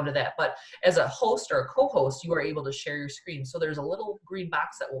even go into that. But as a host or a co-host, you are able to share your screen. So there's a little green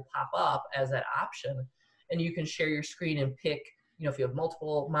box that will pop up as that option. And you can share your screen and pick, you know, if you have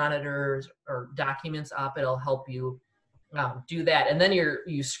multiple monitors or documents up, it'll help you do that. And then your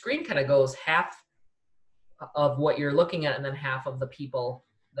screen kind of goes half of what you're looking at and then half of the people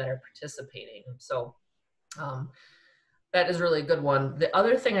that are participating. So that is really a good one. The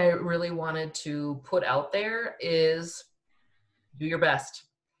other thing I really wanted to put out there is do your best.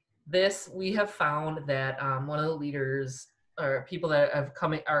 This, we have found that one of the leaders or people that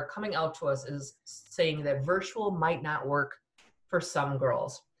are coming out to us is saying that virtual might not work for some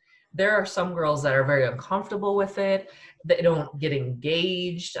girls. There are some girls that are very uncomfortable with it. They don't get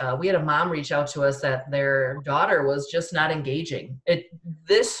engaged. We had a mom reach out to us that their daughter was just not engaging.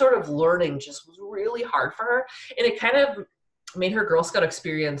 This sort of learning just was really hard for her. And it kind of made her Girl Scout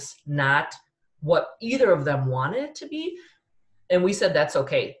experience not what either of them wanted it to be. And we said, that's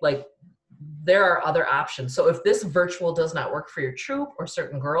okay. Like, there are other options. So if this virtual does not work for your troop or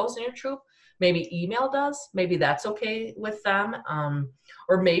certain girls in your troop, maybe email does. Maybe that's okay with them.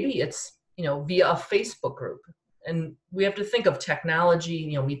 Or maybe it's, you know, via a Facebook group. And we have to think of technology,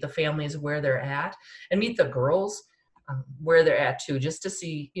 you know, meet the families where they're at and meet the girls where they're at too, just to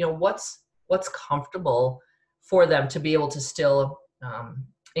see, you know, what's comfortable for them to be able to still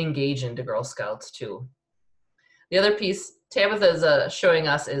engage into Girl Scouts too. The other piece Tabitha is showing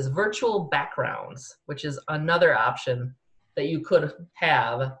us is virtual backgrounds, which is another option that you could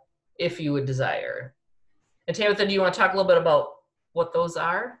have if you would desire. And Tabitha, do you want to talk a little bit about what those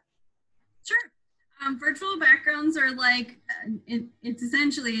are? Sure. Virtual backgrounds are like, it's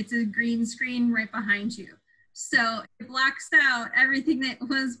essentially, it's a green screen right behind you. So it blocks out everything that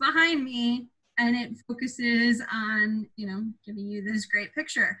was behind me and it focuses on, you know, giving you this great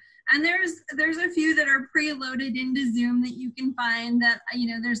picture. And there's a few that are preloaded into Zoom that you can find that, you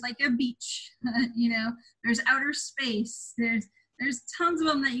know, there's like a beach, you know, there's outer space, there's tons of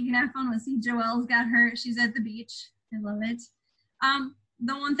them that you can have fun with. See, Joelle's got her, she's at the beach. I love it.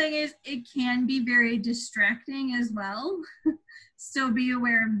 The one thing is it can be very distracting as well. So be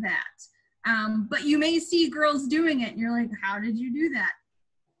aware of that. But you may see girls doing it and you're like, how did you do that?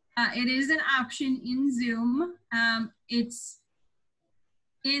 It is an option in Zoom. It's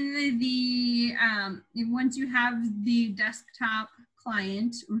in the once you have the desktop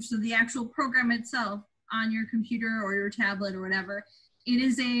client, or so the actual program itself on your computer or your tablet or whatever, it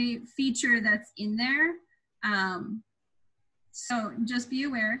is a feature that's in there. So just be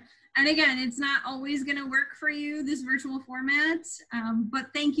aware. And again, it's not always going to work for you, this virtual format,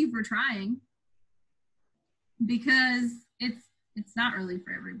 but thank you for trying. because it's not really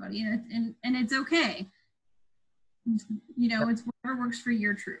for everybody, and it's okay. You know, it's whatever works for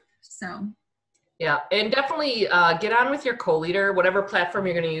your troop. So yeah, and definitely get on with your co-leader, whatever platform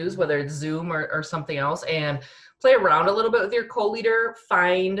you're going to use, whether it's Zoom or something else, and play around a little bit with your co-leader.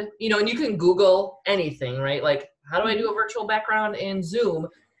 Find, you know, and you can Google anything, right? Like, how do I do a virtual background in Zoom?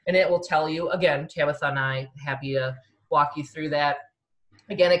 And it will tell you. Again, Tabitha and I, happy to walk you through that.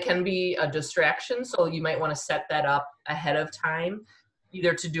 Again, it can be a distraction, so you might want to set that up ahead of time,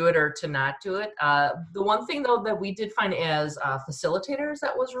 either to do it or to not do it. The one thing, though, that we did find as facilitators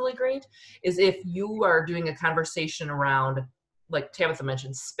that was really great is if you are doing a conversation around, like Tabitha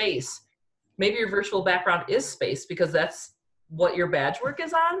mentioned, space, maybe your virtual background is space because that's what your badge work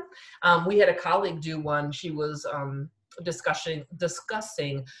is on. We had a colleague do one. She was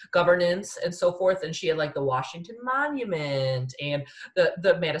discussing governance and so forth, and she had like the Washington Monument and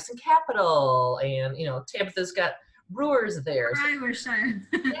the Madison Capitol, and you know, Tabitha's got Brewers there. I wish I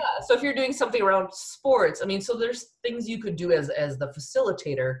yeah, so if you're doing something around sports, I mean, so there's things you could do as the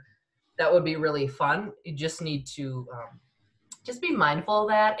facilitator that would be really fun. You just need to just be mindful of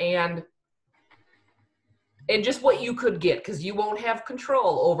that, and just what you could get, because you won't have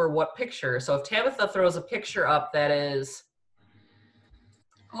control over what picture. So if Tabitha throws a picture up that is,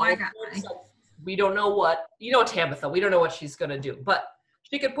 we don't know what, you know, Tabitha, we don't know what she's going to do, but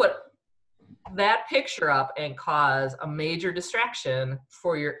she could put that picture up and cause a major distraction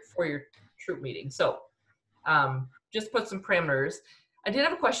for your troop meeting. So just put some parameters. I did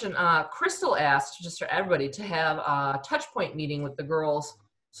have a question. Crystal asked, just for everybody, to have a touch point meeting with the girls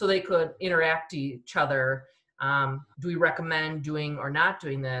so they could interact each other. Do we recommend doing or not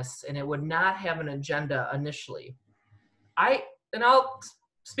doing this? And it would not have an agenda initially. I'll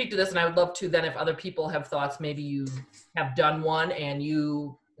speak to this, and I would love to then, if other people have thoughts, maybe you have done one and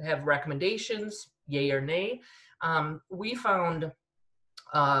you have recommendations, yay or nay. We found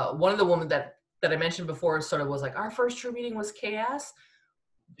one of the women that I mentioned before sort of was like, our first troop meeting was chaos.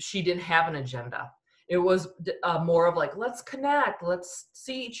 She didn't have an agenda. It was more of like, let's connect, let's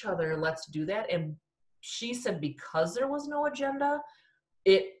see each other, let's do that. And she said because there was no agenda,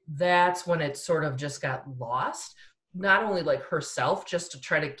 that's when it sort of just got lost. Not only like herself, just to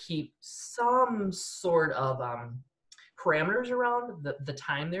try to keep some sort of parameters around the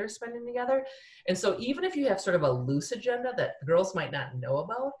time they're spending together. And so even if you have sort of a loose agenda that the girls might not know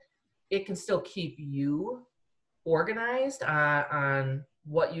about, it can still keep you organized on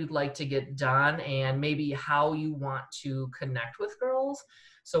what you'd like to get done and maybe how you want to connect with girls.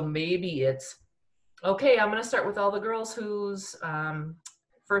 So maybe it's, okay, I'm going to start with all the girls whose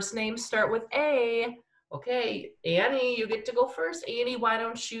first names start with A. Okay, Annie, you get to go first. Annie, why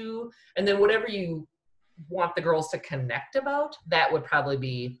don't you? And then whatever you want the girls to connect about, that would probably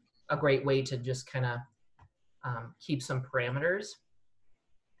be a great way to just kind of keep some parameters.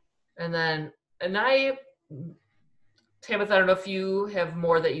 And then, Tabitha, I don't know if you have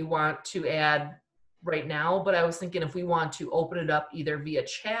more that you want to add right now, but I was thinking if we want to open it up either via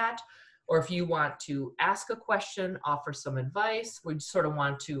chat or if you want to ask a question, offer some advice, we sort of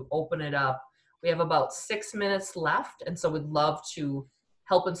want to open it up. We have about 6 minutes left, and so we'd love to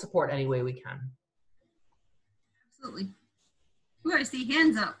help and support any way we can. Absolutely. Ooh, I see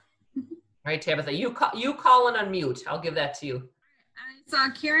hands up. All right, Tabitha, you call and unmute. I'll give that to you. I saw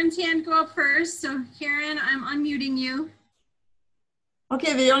Karen's hand go up first. So Karen, I'm unmuting you.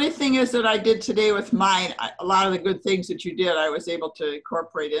 Okay, the only thing is that I did today with mine, a lot of the good things that you did, I was able to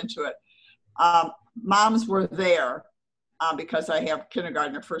incorporate into it. Moms were there because I have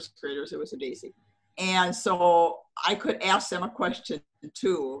kindergarten or first graders. It was a daisy. And so I could ask them a question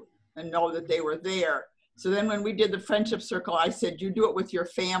too and know that they were there. So then when we did the friendship circle, I said, you do it with your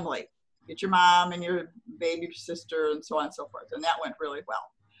family. Get your mom and your baby sister and so on and so forth. And that went really well.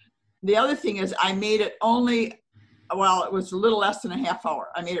 The other thing is I made it only, well, it was a little less than a half hour.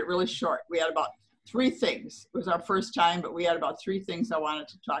 I made it really short. We had about 3 things. It was our first time, but we had about 3 things I wanted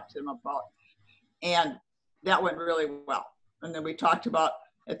to talk to them about. And that went really well. And then we talked about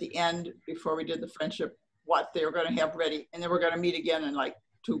at the end, before we did the friendship, what they were going to have ready. And then we're going to meet again in like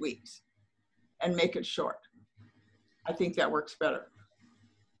 2 weeks and make it short. I think that works better.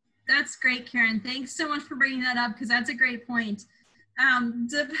 That's great, Karen. Thanks so much for bringing that up because that's a great point.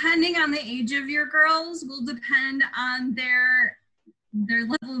 Depending on the age of your girls will depend on their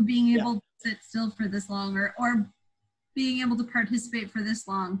level of being able to sit still for this long or being able to participate for this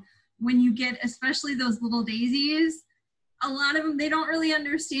long. When you get, especially those little daisies, a lot of them, they don't really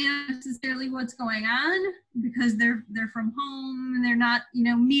understand necessarily what's going on because they're from home and they're not,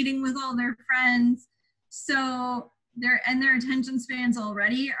 meeting with all their friends. So their attention spans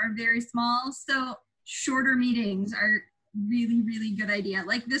already are very small. So shorter meetings are really, really good idea.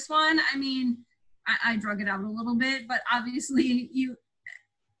 Like this one, I mean, I drug it out a little bit, but obviously you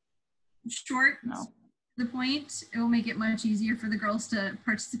short the point, it will make it much easier for the girls to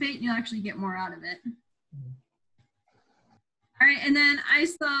participate and you'll actually get more out of it. All right, and then I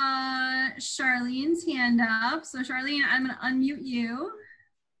saw Charlene's hand up. So Charlene, I'm gonna unmute you.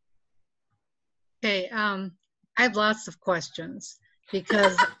 Okay, I have lots of questions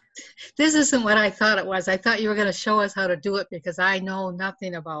because this isn't what I thought it was. I thought you were gonna show us how to do it because I know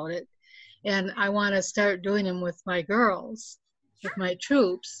nothing about it. And I wanna start doing them with my girls, with my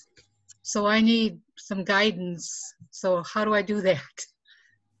troops. So I need some guidance. So how do I do that?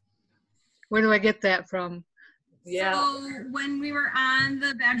 Where do I get that from? Yeah. So when we were on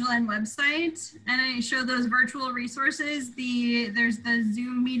the Badgerland website and I showed those virtual resources, there's the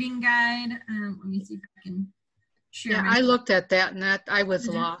Zoom meeting guide. Let me see if I can share. Yeah, I looked at that and I was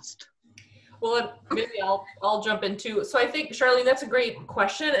lost. Well, maybe I'll jump in too. So I think, Charlene, that's a great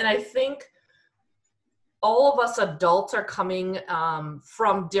question. And I think all of us adults are coming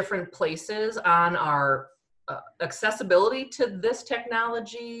from different places on our accessibility to this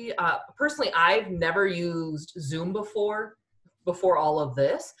technology. Personally, I've never used Zoom before all of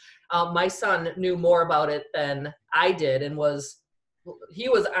this. My son knew more about it than I did and he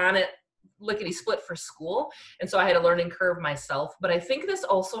was on it lickety split for school. And so I had a learning curve myself. But I think this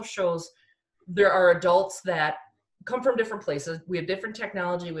also shows there are adults that come from different places. We have different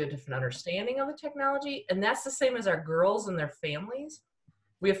technology. We have different understanding of the technology. And that's the same as our girls and their families.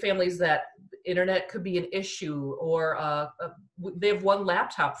 We have families that internet could be an issue, or they have one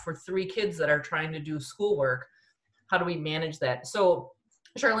laptop for 3 kids that are trying to do schoolwork. How do we manage that? So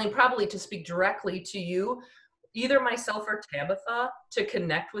Charlene, probably to speak directly to you, either myself or Tabitha, to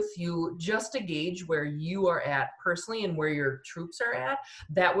connect with you just to gauge where you are at personally and where your troops are at,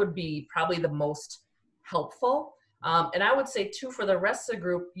 that would be probably the most helpful. And I would say too, for the rest of the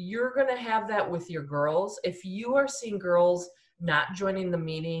group, you're gonna have that with your girls. If you are seeing girls not joining the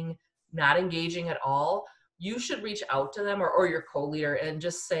meeting, not engaging at all, you should reach out to them or your co-leader and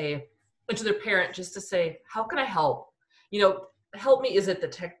just say, and to their parent, just to say, how can I help? You know, help me. Is it the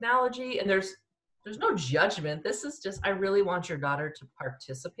technology? And there's no judgment. This is just, I really want your daughter to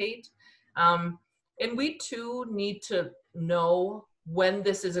participate. And we too need to know when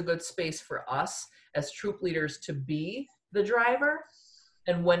this is a good space for us as troop leaders to be the driver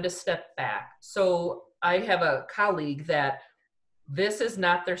and when to step back. So I have a colleague that this is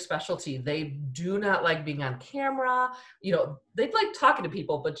not their specialty. They do not like being on camera. You know, they like talking to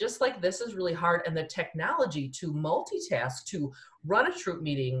people, but just like this is really hard. And the technology to multitask, to run a troop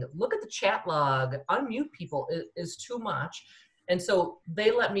meeting, look at the chat log, unmute people is too much. And so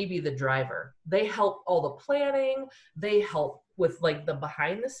they let me be the driver. They help all the planning. They help with like the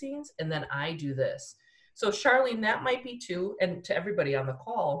behind the scenes. And then I do this. So Charlene, that might be too, and to everybody on the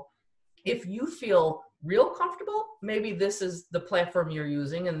call, if you feel real comfortable, maybe this is the platform you're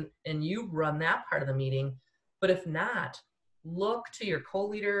using and you run that part of the meeting. But if not, look to your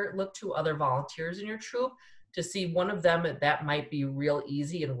co-leader, look to other volunteers in your troop to see one of them that might be real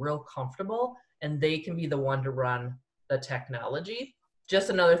easy and real comfortable, and they can be the one to run the technology.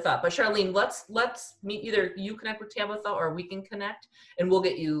 Just another thought. But Charlene, let's meet, either you connect with Tabitha or we can connect, and we'll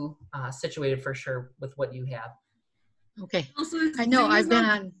get you situated for sure with what you have. Okay. Also, I know I've been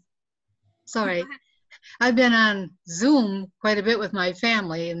on, sorry. I've been on Zoom quite a bit with my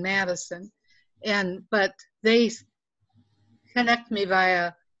family in Madison, but they connect me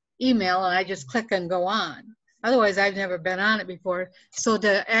via email and I just click and go on. Otherwise, I've never been on it before. So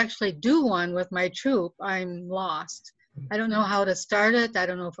to actually do one with my troop, I'm lost. I don't know how to start it. I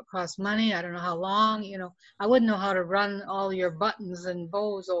don't know if it costs money. I don't know how long, you know. I wouldn't know how to run all your buttons and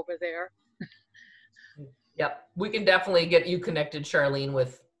bows over there. Yep, we can definitely get you connected, Charlene,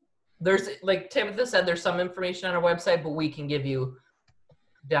 with, there's, like Tabitha said, there's some information on our website, but we can give you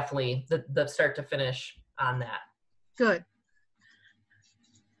definitely the start to finish on that. Good.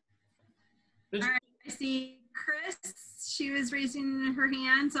 All right, I see Chris. She was raising her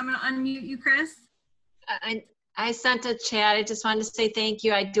hand, so I'm going to unmute you, Chris. I sent a chat. I just wanted to say thank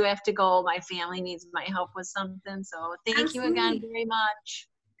you. I do have to go. My family needs my help with something, so thank you again very much.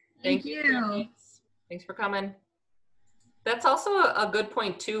 Thank you. Thanks for coming. That's also a good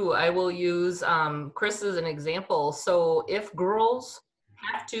point too. I will use Chris as an example. So if girls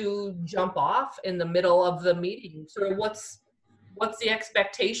have to jump off in the middle of the meeting, sort of what's the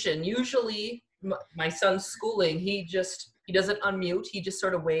expectation? Usually my son's schooling, he doesn't unmute. He just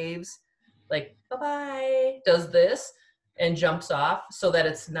sort of waves like, bye-bye, does this and jumps off so that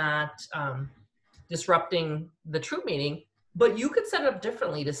it's not disrupting the troop meeting. But you could set it up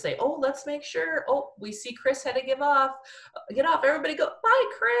differently to say, oh, let's make sure, oh, we see Chris had to get off, everybody go,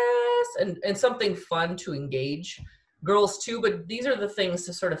 bye, Chris, and something fun to engage girls too. But these are the things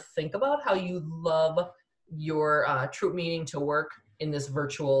to sort of think about how you love your troop meeting to work in this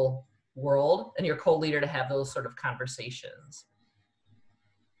virtual world, and your co-leader to have those sort of conversations.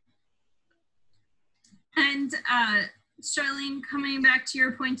 And Charlene, coming back to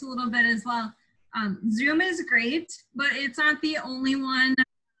your point a little bit as well, Zoom is great, but it's not the only one.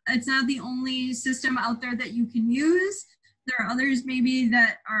 It's not the only system out there that you can use. There are others maybe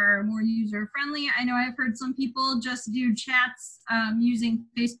that are more user friendly. I know I've heard some people just do chats using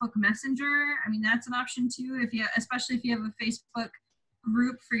Facebook Messenger. I mean, that's an option too, especially if you have a Facebook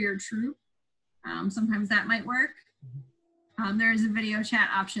group for your troop. Sometimes that might work. There is a video chat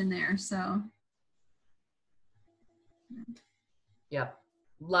option there, so. Yep.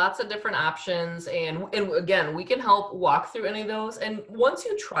 Lots of different options, and again, we can help walk through any of those. And once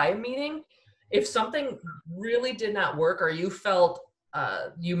you try a meeting, if something really did not work, or you felt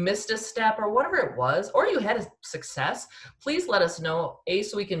you missed a step or whatever it was, or you had a success, please let us know,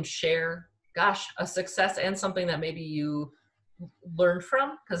 so we can share, a success and something that maybe you learned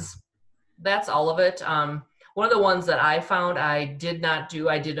from, because that's all of it. One of the ones that I found I did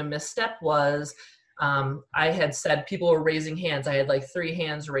a misstep was, I had said people were raising hands. I had like 3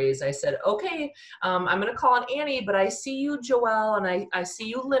 hands raised. I said, okay, I'm going to call on Annie, but I see you, Joelle, and I see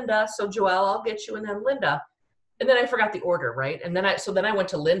you, Linda. So Joelle, I'll get you, and then Linda. And then I forgot the order, right? And then I went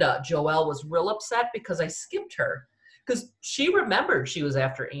to Linda. Joelle was real upset because I skipped her, because she remembered she was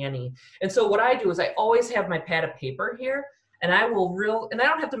after Annie. And so what I do is I always have my pad of paper here, and I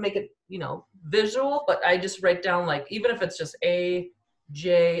don't have to make it, visual, but I just write down, like, even if it's just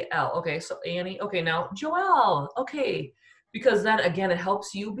A-J-L. Okay, so Annie. Okay, now Joelle. Okay, because then again, it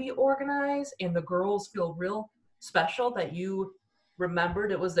helps you be organized, and the girls feel real special that you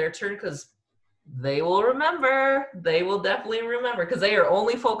remembered it was their turn, because they will remember. They will definitely remember, because they are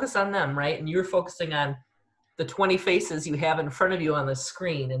only focused on them, right? And you're focusing on the 20 faces you have in front of you on the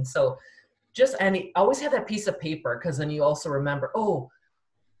screen. And so always have that piece of paper, because then you also remember, oh,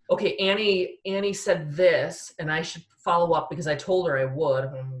 okay, Annie said this, and I should follow up because I told her I would.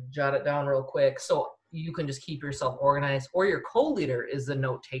 I'm gonna jot it down real quick. So you can just keep yourself organized, or your co-leader is the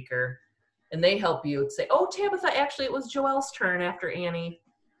note taker, and they help you say, oh, Tabitha, actually it was Joelle's turn after Annie.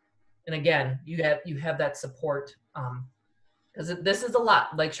 And again, you have that support, because this is a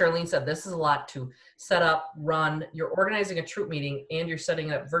lot. Like Charlene said, this is a lot to set up, run. You're organizing a troop meeting, and you're setting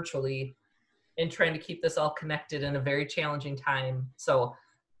it up virtually and trying to keep this all connected in a very challenging time. So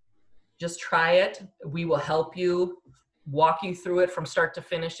just try it. We will help you, walk you through it from start to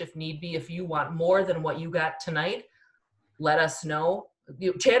finish if need be. If you want more than what you got tonight, let us know.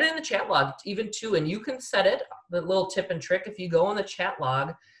 Chat in the chat log even too, and you can set it, the little tip and trick. If you go on the chat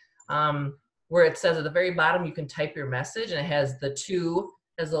log, where it says at the very bottom, you can type your message, and it has a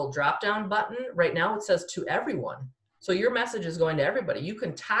little drop down button. Right now it says to everyone. So your message is going to everybody. You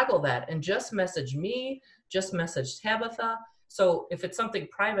can toggle that and just message me, just message Tabitha. So if it's something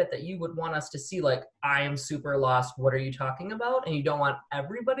private that you would want us to see, like, I am super lost, what are you talking about? And you don't want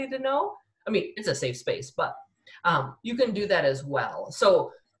everybody to know. I mean, it's a safe space, but you can do that as well.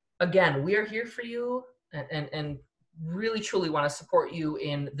 So again, we are here for you, and really truly want to support you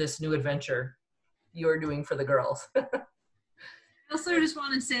in this new adventure you're doing for the girls. I also just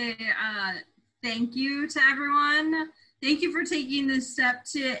want to say thank you to everyone. Thank you for taking this step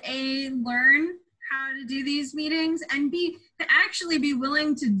to learn how to do these meetings, and to actually be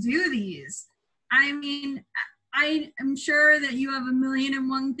willing to do these. I mean, I am sure that you have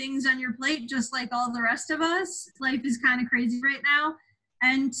 1,000,001 things on your plate, just like all the rest of us. Life is kind of crazy right now.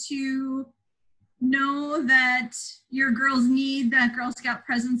 And to know that your girls need that Girl Scout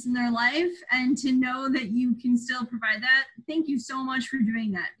presence in their life, and to know that you can still provide that. Thank you so much for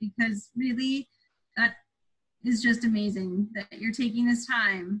doing that, because really that is just amazing that you're taking this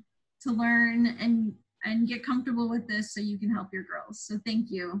time to learn and get comfortable with this so you can help your girls. So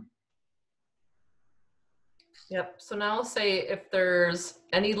thank you. Yep. So now I'll say if there's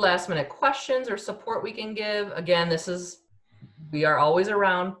any last minute questions or support we can give. Again, we are always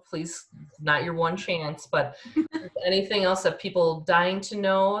around. Please, not your one chance, but anything else that people dying to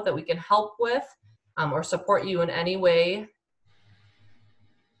know that we can help with, or support you in any way,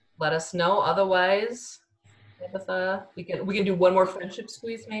 let us know. Otherwise, Tabitha, we can do one more friendship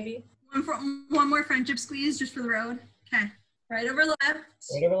squeeze maybe. One more friendship squeeze just for the road. Okay. Right over left.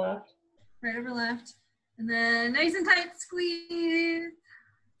 Right over left. Right over left. And then nice and tight squeeze.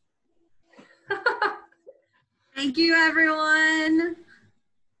 Thank you, everyone.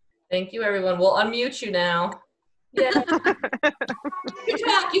 Thank you, everyone. We'll unmute you now. Yeah. Good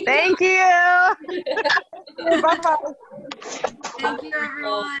talk. Thank you. Bye-bye. Thank you,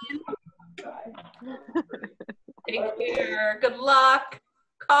 everyone. Take care. Good luck.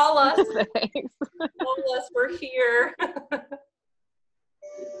 Call us. Thanks. Call us. We're here.